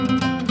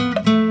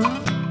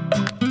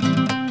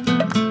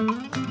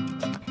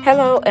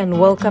Hello and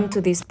welcome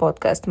to this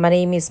podcast. My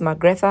name is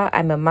Magretha.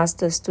 I'm a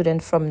master's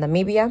student from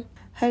Namibia.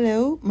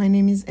 Hello, my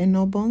name is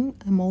Enobong.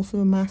 I'm also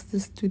a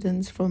master's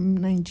student from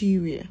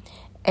Nigeria.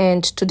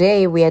 And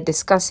today we are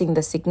discussing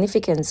the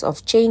significance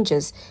of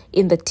changes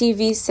in the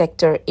TV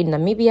sector in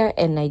Namibia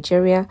and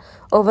Nigeria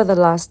over the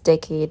last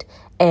decade,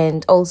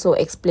 and also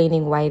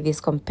explaining why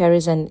this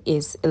comparison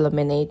is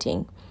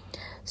illuminating.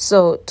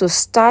 So to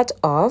start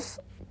off,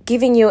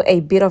 giving you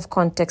a bit of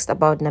context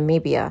about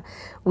Namibia,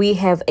 we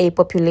have a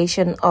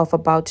population of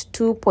about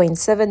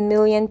 2.7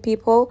 million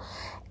people,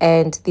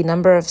 and the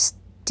number of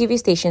TV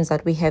stations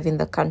that we have in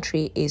the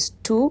country is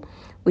 2,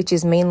 which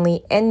is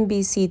mainly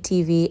NBC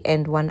TV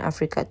and One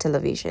Africa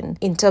Television.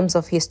 In terms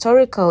of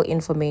historical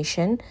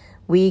information,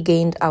 we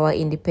gained our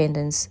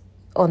independence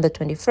on the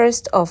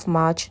 21st of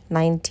March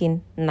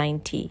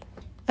 1990.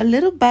 A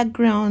little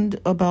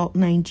background about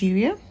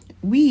Nigeria.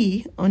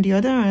 We, on the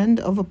other hand,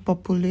 of a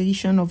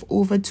population of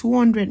over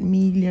 200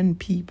 million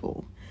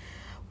people.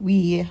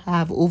 We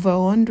have over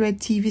 100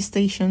 TV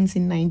stations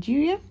in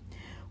Nigeria.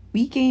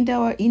 We gained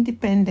our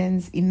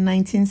independence in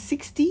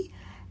 1960,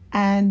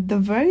 and the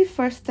very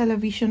first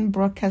television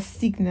broadcast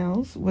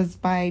signals was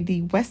by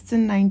the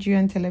Western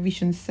Nigerian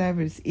Television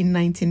Service in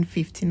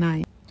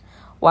 1959.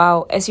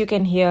 Wow, as you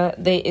can hear,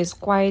 there is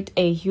quite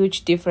a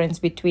huge difference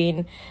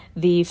between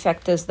the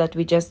factors that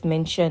we just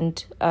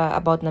mentioned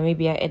about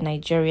Namibia and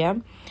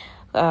Nigeria.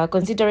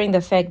 Considering the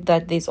fact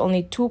that there's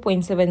only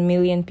 2.7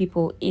 million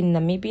people in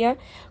Namibia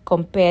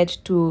compared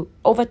to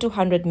over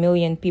 200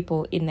 million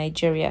people in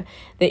Nigeria,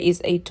 there is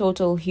a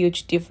total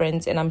huge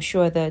difference, and I'm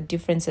sure the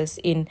differences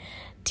in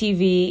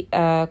TV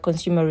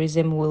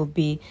consumerism will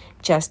be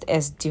just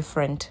as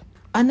different.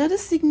 Another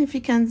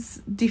significant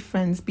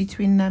difference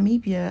between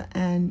Namibia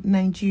and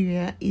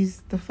Nigeria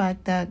is the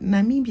fact that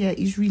Namibia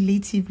is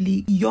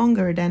relatively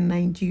younger than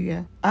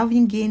Nigeria,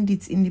 having gained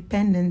its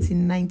independence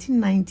in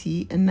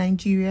 1990 and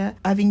Nigeria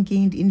having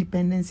gained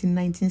independence in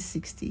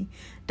 1960.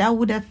 That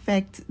would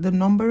affect the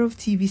number of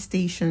TV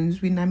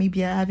stations, with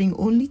Namibia having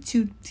only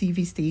 2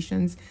 TV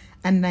stations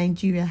and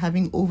Nigeria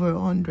having over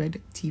 100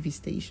 TV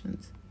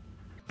stations.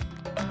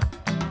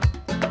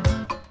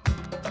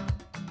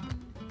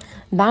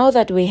 Now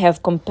that we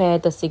have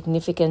compared the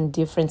significant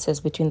differences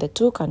between the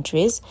two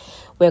countries,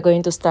 we're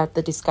going to start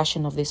the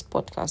discussion of this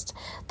podcast.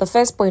 The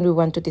first point we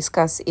want to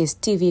discuss is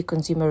TV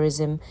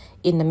consumerism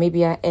in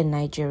Namibia and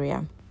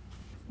Nigeria.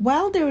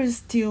 While there is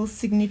still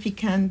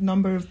significant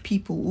number of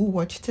people who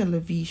watch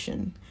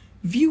television,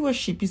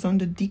 viewership is on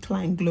the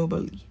decline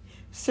globally.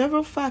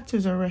 Several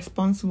factors are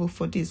responsible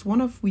for this,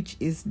 one of which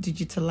is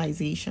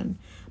digitalization.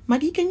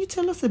 Madi, can you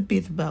tell us a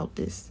bit about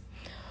this?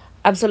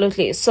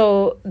 Absolutely.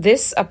 So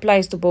this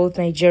applies to both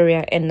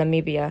Nigeria and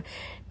Namibia.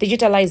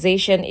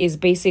 Digitalization is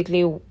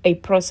basically a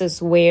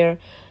process where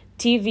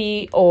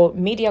TV or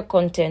media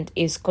content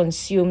is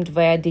consumed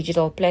via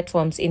digital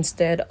platforms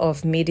instead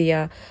of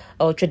media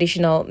or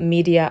traditional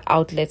media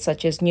outlets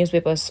such as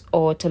newspapers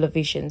or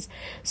televisions.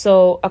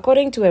 So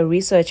according to a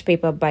research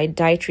paper by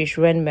Dietrich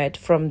Renmet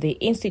from the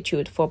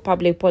Institute for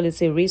Public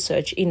Policy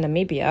Research in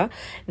Namibia,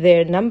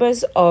 the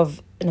numbers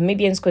of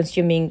Namibians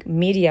consuming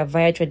media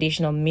via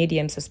traditional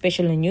mediums,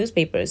 especially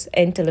newspapers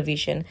and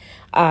television,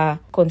 are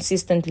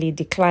consistently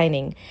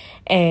declining.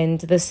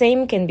 And the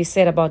same can be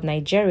said about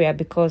Nigeria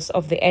because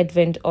of the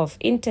advent of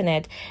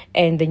internet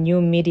and the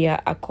new media.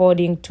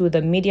 According to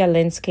the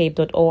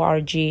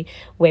medialandscape.org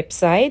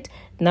website,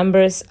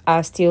 numbers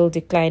are still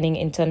declining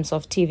in terms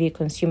of TV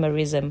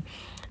consumerism.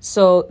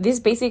 So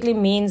this basically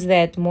means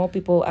that more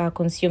people are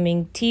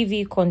consuming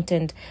TV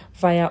content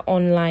via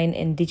online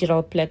and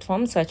digital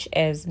platforms such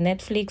as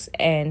Netflix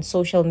and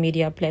social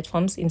media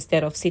platforms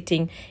instead of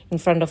sitting in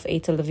front of a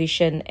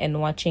television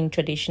and watching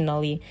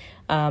traditionally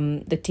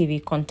the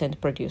TV content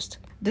produced.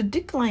 The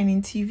decline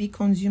in TV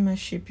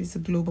consumership is a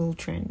global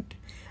trend.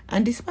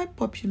 And despite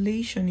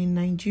population in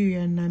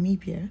Nigeria and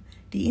Namibia,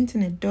 the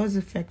internet does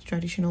affect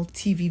traditional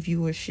TV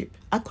viewership.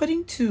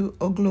 According to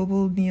a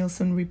global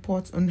Nielsen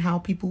report on how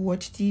people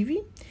watch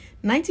TV,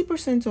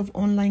 90% of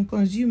online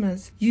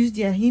consumers use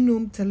their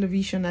in-home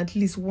television at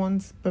least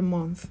once per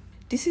month.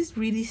 This is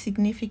really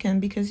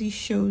significant because it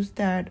shows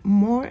that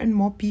more and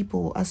more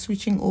people are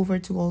switching over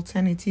to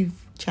alternative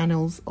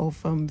channels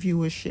of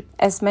viewership.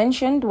 As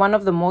mentioned, one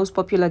of the most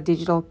popular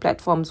digital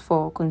platforms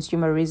for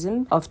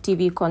consumerism of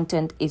TV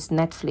content is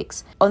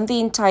Netflix. On the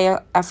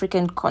entire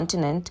African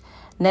continent,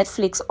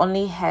 Netflix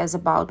only has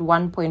about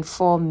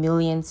 1.4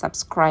 million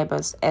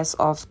subscribers as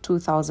of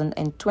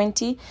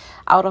 2020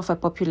 out of a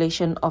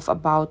population of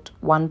about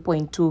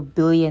 1.2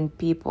 billion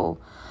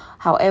people.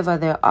 However,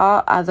 there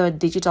are other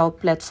digital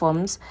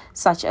platforms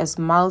such as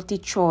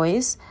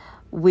MultiChoice,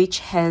 which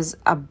has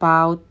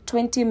about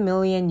 20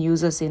 million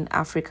users in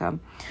Africa.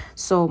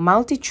 So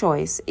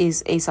MultiChoice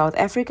is a South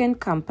African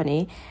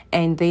company,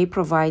 and they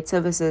provide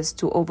services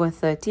to over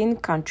 13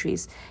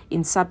 countries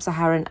in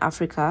sub-Saharan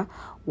Africa,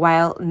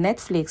 while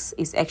Netflix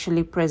is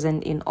actually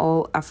present in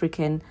all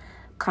African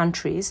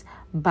countries,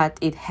 but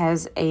it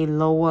has a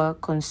lower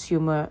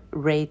consumer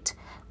rate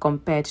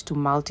compared to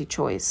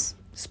MultiChoice.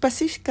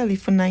 Specifically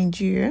for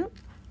Nigeria,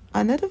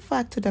 Another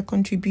factor that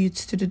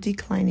contributes to the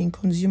decline in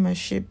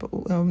consumership,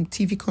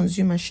 TV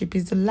consumership,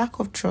 is the lack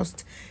of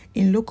trust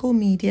in local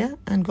media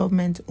and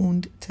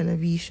government-owned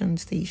television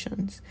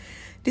stations.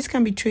 This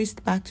can be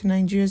traced back to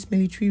Nigeria's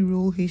military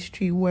rule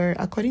history, where,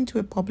 according to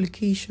a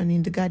publication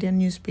in the Guardian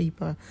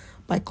newspaper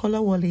by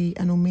Kolawole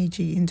and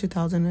Omeji in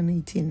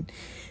 2018,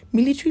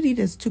 military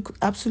leaders took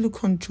absolute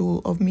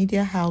control of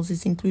media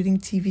houses, including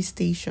TV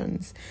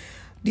stations.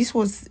 This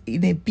was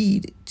in a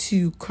bid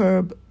to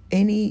curb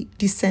any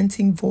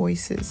dissenting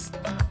voices.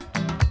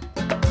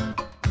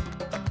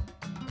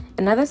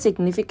 Another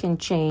significant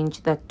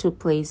change that took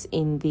place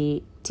in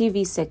the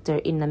TV sector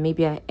in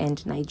Namibia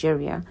and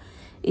Nigeria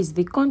is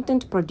the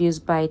content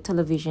produced by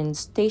television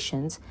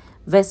stations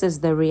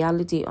versus the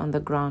reality on the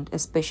ground,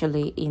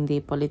 especially in the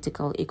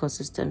political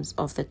ecosystems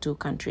of the two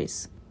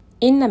countries.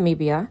 In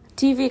Namibia,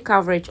 TV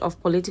coverage of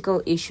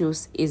political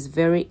issues is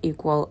very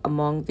equal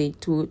among the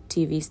two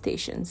TV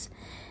stations,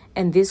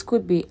 and this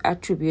could be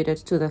attributed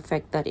to the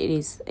fact that it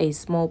is a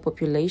small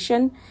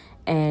population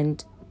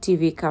and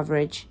TV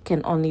coverage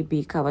can only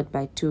be covered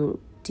by two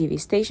TV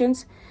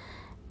stations.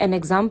 An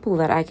example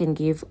that I can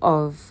give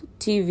of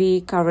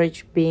TV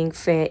coverage being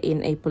fair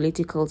in a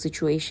political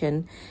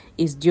situation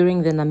is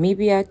during the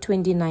Namibia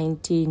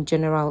 2019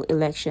 general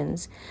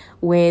elections,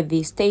 where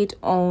the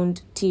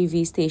state-owned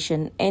TV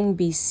station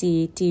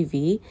NBC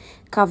TV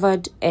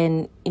covered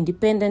an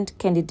independent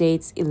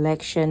candidate's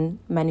election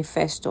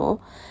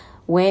manifesto,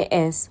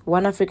 whereas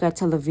One Africa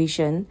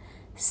Television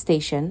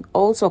station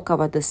also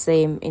covered the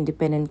same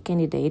independent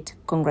candidate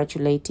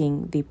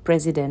congratulating the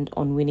president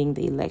on winning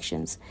the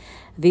elections.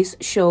 This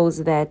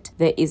shows that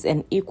there is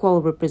an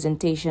equal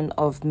representation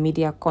of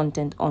media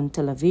content on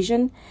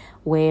television,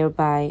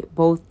 whereby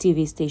both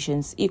TV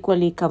stations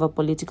equally cover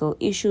political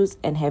issues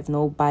and have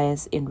no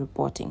bias in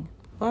reporting.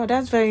 Wow,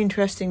 that's very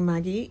interesting,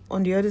 Maggie.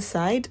 On the other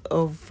side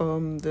of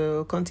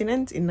the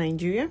continent in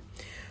Nigeria,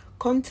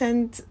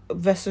 content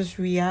versus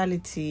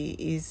reality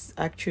is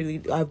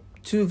actually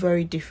two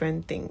very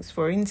different things.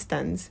 For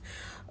instance,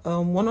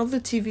 one of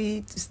the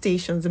TV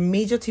stations, the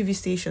major TV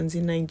stations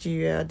in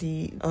Nigeria,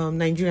 the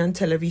Nigerian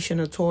Television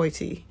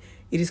Authority,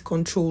 it is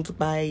controlled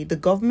by the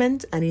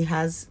government and it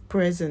has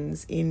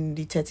presence in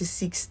the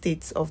 36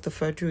 states of the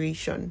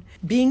Federation.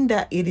 Being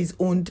that it is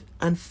owned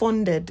and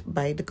funded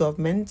by the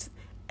government,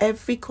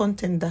 every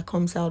content that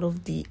comes out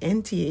of the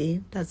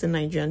NTA, that's the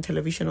Nigerian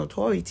Television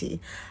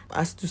Authority,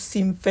 has to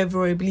seem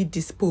favorably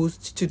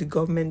disposed to the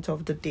government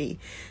of the day.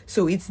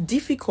 So it's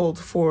difficult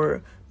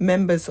for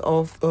members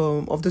of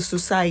the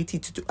society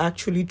to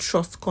actually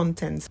trust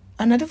content.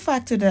 Another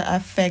factor that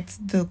affects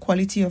the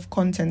quality of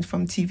content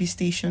from TV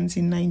stations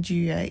in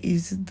Nigeria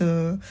is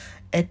the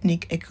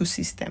ethnic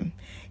ecosystem.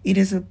 It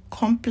is a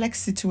complex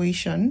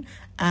situation,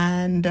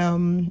 and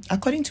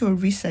according to a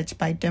research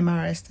by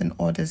Demarest and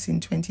others in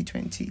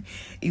 2020,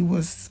 it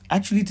was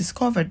actually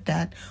discovered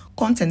that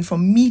content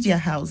from media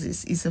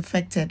houses is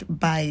affected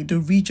by the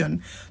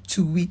region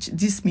to which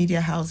these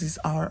media houses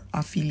are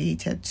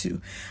affiliated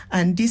to.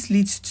 And this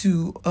leads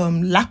to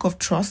lack of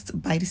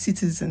trust by the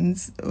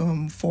citizens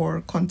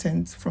for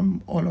content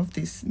from all of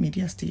these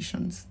media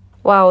stations.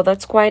 Wow,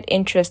 that's quite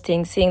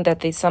interesting, seeing that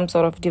there's some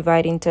sort of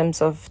divide in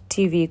terms of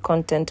TV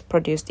content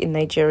produced in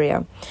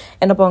Nigeria.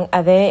 And Obong,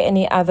 are there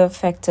any other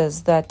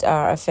factors that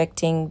are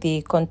affecting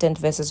the content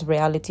versus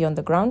reality on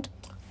the ground?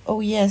 Oh,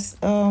 yes.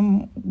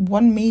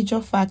 One major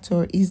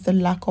factor is the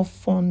lack of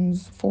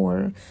funds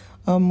for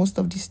most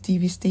of these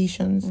TV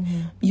stations.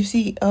 Mm-hmm. You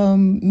see,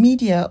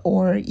 media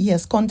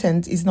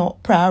content is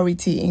not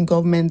priority in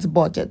government's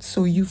budget.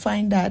 So you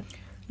find that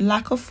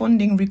lack of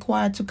funding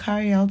required to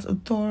carry out a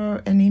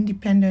thorough and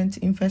independent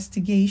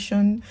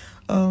investigation,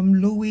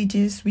 low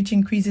wages, which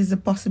increases the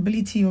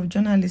possibility of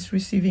journalists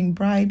receiving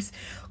bribes,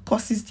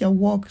 causes their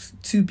work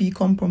to be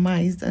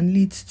compromised and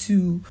leads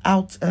to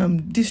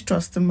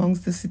distrust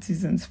amongst the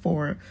citizens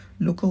for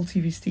local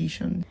TV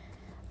stations.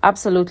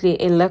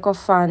 Absolutely. A lack of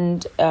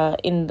fund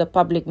in the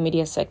public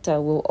media sector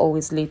will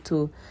always lead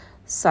to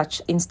such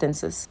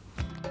instances.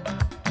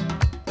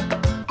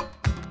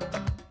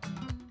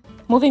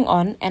 Moving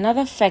on,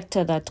 another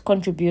factor that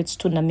contributes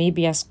to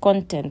Namibia's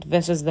content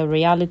versus the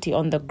reality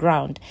on the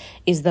ground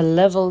is the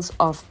levels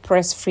of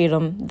press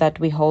freedom that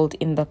we hold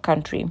in the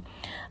country.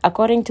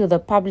 According to the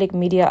Public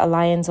Media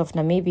Alliance of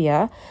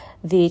Namibia,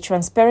 the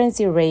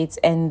transparency rates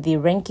and the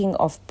ranking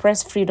of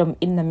press freedom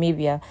in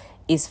Namibia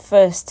is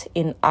first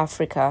in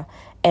Africa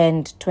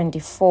and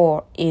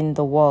 24 in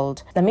the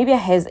world. Namibia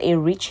has a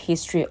rich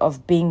history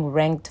of being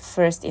ranked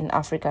first in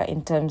Africa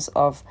in terms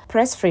of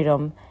press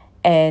freedom,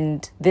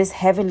 and this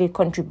heavily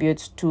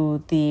contributes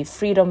to the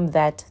freedom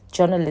that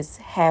journalists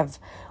have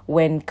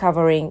when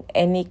covering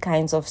any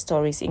kinds of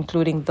stories,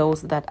 including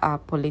those that are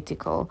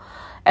political.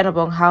 And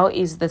Obong, how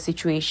is the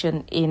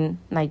situation in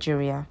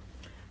Nigeria?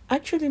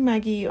 Actually,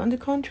 Maggie, on the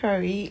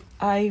contrary,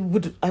 I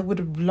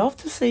would love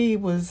to say it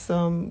was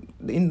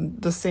in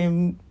the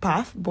same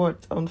path,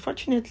 but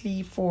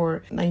unfortunately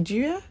for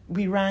Nigeria,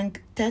 we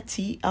rank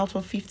 30 out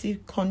of 50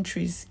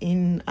 countries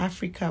in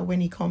Africa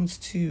when it comes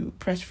to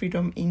Press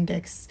Freedom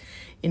Index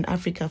in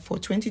Africa for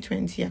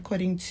 2020,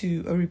 according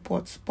to a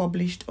report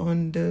published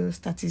on the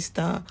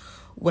Statista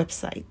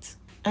website.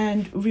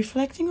 And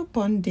reflecting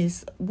upon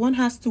this, one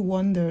has to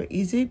wonder,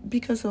 is it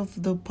because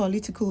of the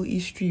political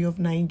history of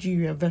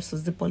Nigeria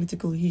versus the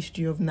political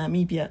history of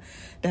Namibia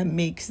that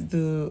makes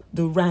the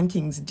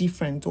rankings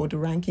different, or the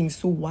rankings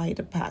so wide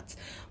apart?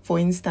 For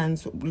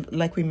instance,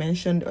 like we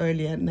mentioned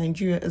earlier,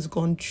 Nigeria has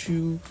gone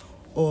through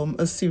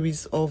a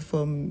series of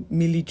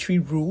military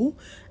rule,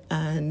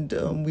 and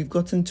we've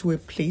gotten to a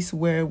place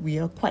where we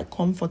are quite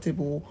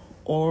comfortable,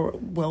 or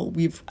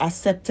we've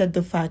accepted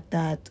the fact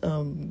that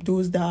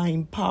those that are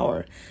in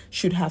power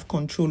should have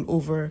control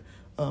over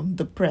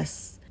the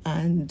press,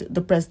 and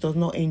the press does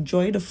not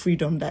enjoy the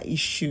freedom that it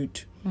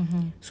should.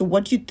 So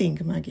what do you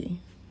think, Maggie?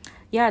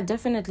 Yeah,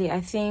 definitely. I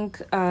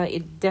think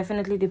it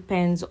definitely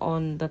depends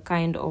on the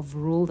kind of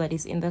rule that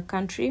is in the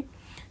country.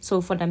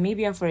 So for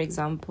Namibia, for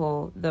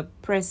example, the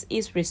press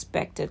is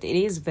respected, it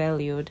is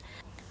valued.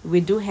 We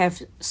do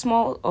have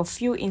small or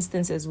few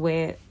instances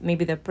where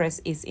maybe the press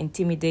is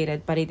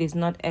intimidated, but it is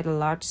not at a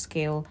large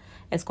scale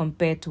as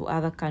compared to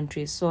other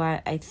countries. So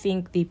I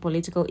think the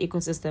political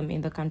ecosystem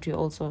in the country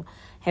also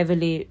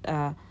heavily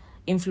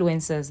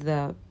influences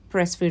the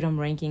press freedom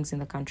rankings in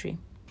the country.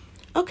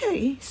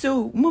 Okay,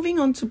 so moving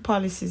on to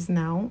policies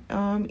now.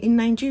 In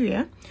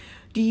Nigeria,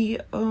 the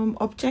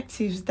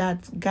objectives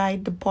that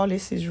guide the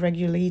policies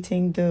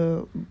regulating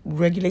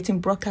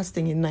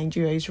broadcasting in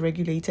Nigeria is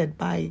regulated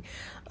by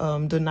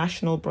the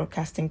National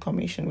Broadcasting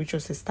Commission, which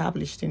was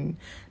established in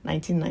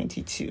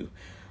 1992.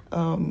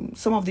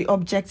 Some of the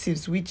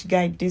objectives which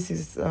guide this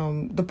is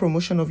the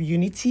promotion of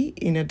unity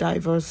in a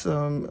diverse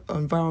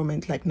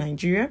environment like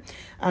Nigeria,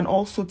 and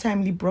also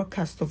timely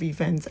broadcast of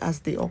events as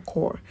they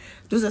occur.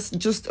 Those are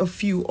just a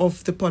few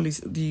of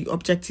the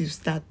objectives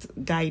that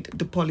guide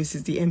the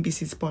policies, the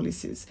NBC's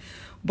policies.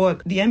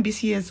 But the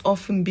NBC has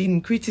often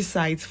been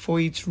criticized for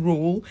its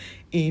role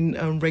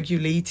in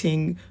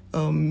regulating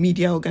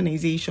media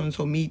organizations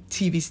or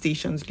TV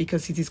stations,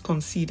 because it is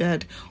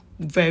considered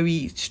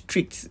very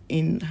strict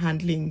in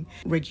handling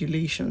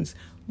regulations.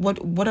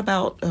 What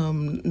about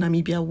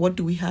Namibia? What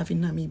do we have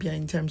in Namibia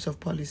in terms of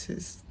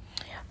policies?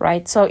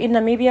 Right. So in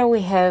Namibia,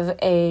 we have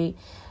a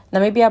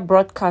Namibia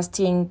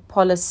Broadcasting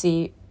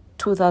Policy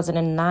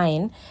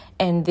 2009,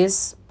 and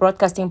this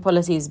broadcasting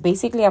policy is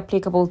basically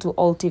applicable to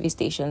all TV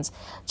stations.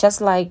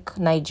 Just like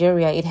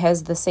Nigeria, it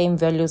has the same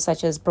values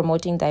such as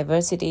promoting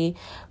diversity,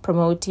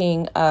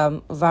 promoting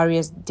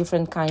various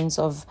different kinds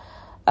of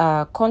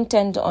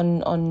content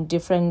on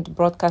different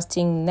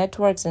broadcasting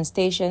networks and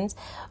stations,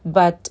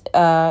 but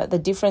the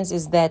difference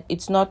is that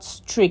it's not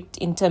strict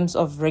in terms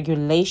of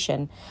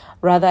regulation,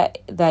 rather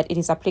that it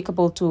is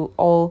applicable to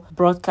all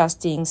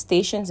broadcasting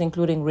stations,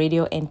 including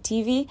radio and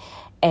TV,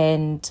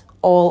 and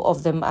all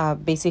of them are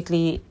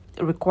basically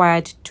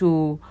required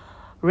to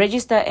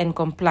register and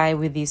comply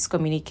with this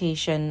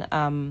communication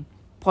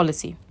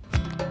policy.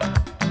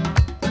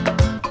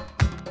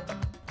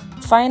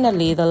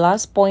 Finally, the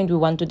last point we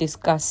want to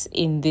discuss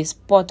in this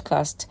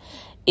podcast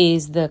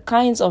is the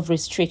kinds of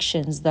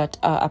restrictions that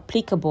are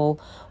applicable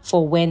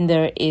for when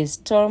there is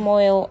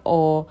turmoil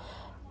or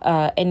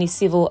any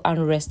civil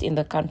unrest in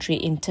the country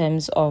in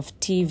terms of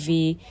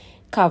TV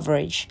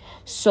coverage.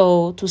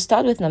 So to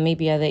start with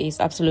Namibia, there is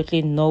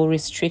absolutely no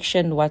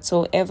restriction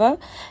whatsoever,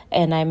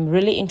 and I'm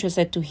really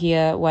interested to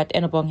hear what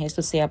Enobong has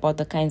to say about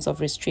the kinds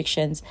of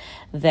restrictions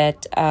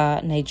that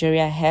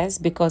Nigeria has,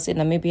 because in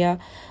Namibia,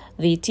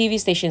 the TV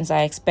stations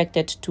are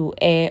expected to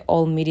air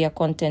all media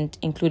content,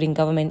 including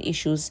government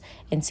issues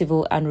and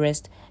civil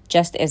unrest,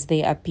 just as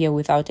they appear,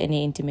 without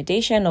any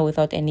intimidation or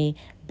without any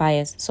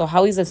bias. So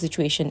how is the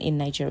situation in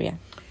Nigeria?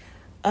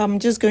 I'm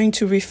just going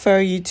to refer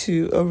you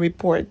to a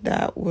report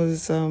that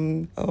was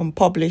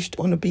published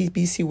on a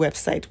BBC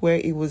website, where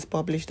it was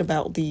published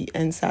about the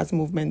NSAS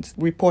movement,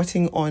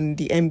 reporting on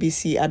the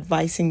NBC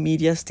advising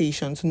media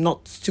stations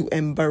not to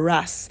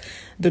embarrass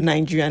the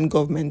Nigerian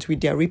government with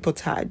their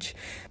reportage.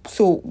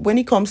 So when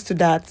it comes to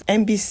that,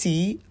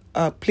 NBC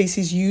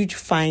places huge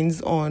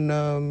fines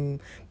on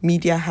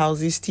media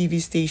houses, TV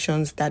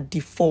stations that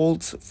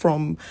default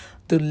from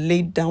the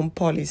laid down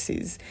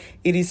policies.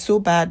 It is so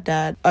bad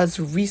that as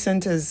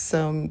recent as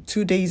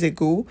 2 days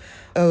ago,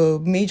 a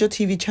major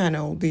TV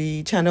channel,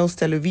 the Channels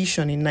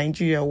Television in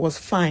Nigeria, was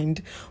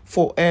fined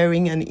for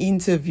airing an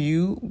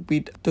interview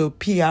with the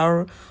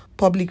PR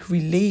public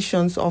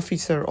relations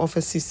officer of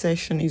a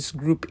secessionist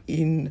group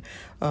in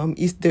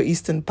the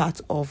eastern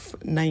part of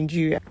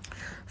Nigeria.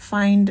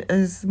 Fined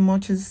as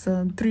much as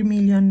 3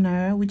 million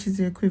naira, which is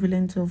the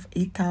equivalent of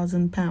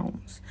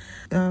 £8,000.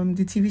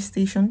 The TV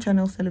station,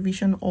 Channels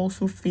Television,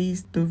 also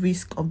faced the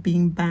risk of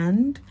being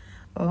banned.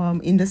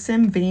 In the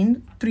same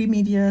vein, three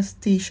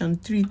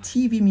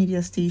TV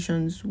media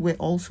stations were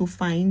also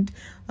fined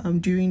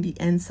during the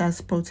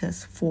NSAS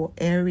protests for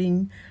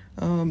airing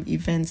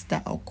events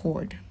that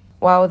occurred.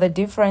 Wow, the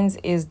difference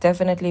is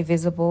definitely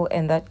visible,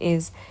 and that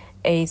is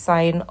a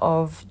sign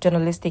of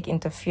journalistic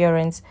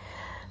interference.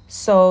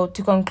 So,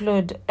 to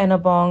conclude,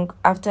 Enabong,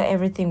 after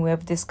everything we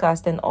have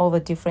discussed and all the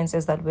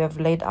differences that we have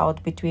laid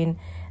out between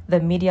the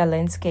media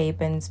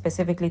landscape and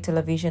specifically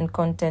television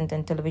content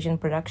and television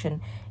production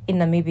in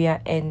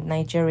Namibia and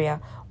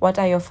Nigeria, what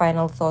are your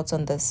final thoughts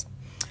on this?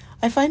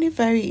 I find it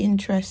very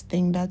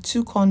interesting that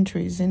two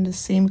countries in the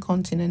same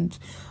continent,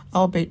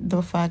 albeit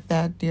the fact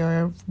that there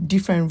are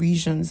different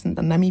regions.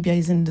 Namibia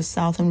is in the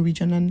southern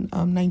region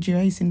and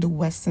Nigeria is in the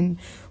western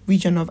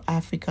region of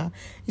Africa.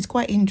 It's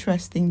quite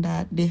interesting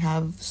that they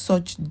have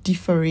such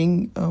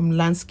differing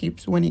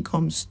landscapes when it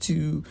comes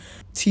to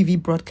TV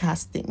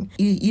broadcasting.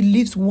 It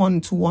leaves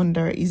one to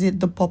wonder, is it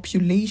the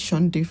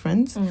population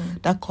difference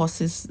that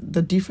causes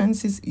the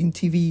differences in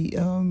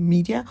TV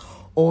media?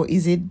 Or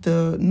is it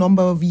the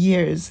number of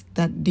years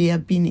that they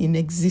have been in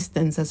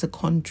existence as a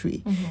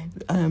country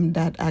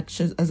that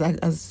actually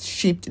has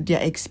shaped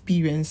their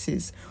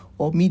experiences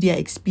or media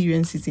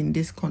experiences in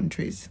these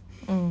countries?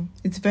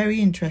 It's very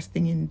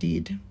interesting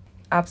indeed.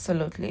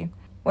 Absolutely.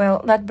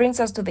 Well, that brings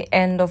us to the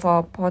end of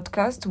our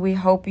podcast. We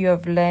hope you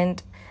have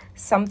learned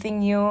something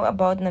new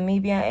about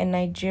Namibia and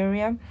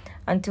Nigeria.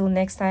 Until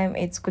next time,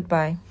 it's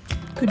goodbye.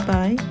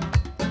 Goodbye.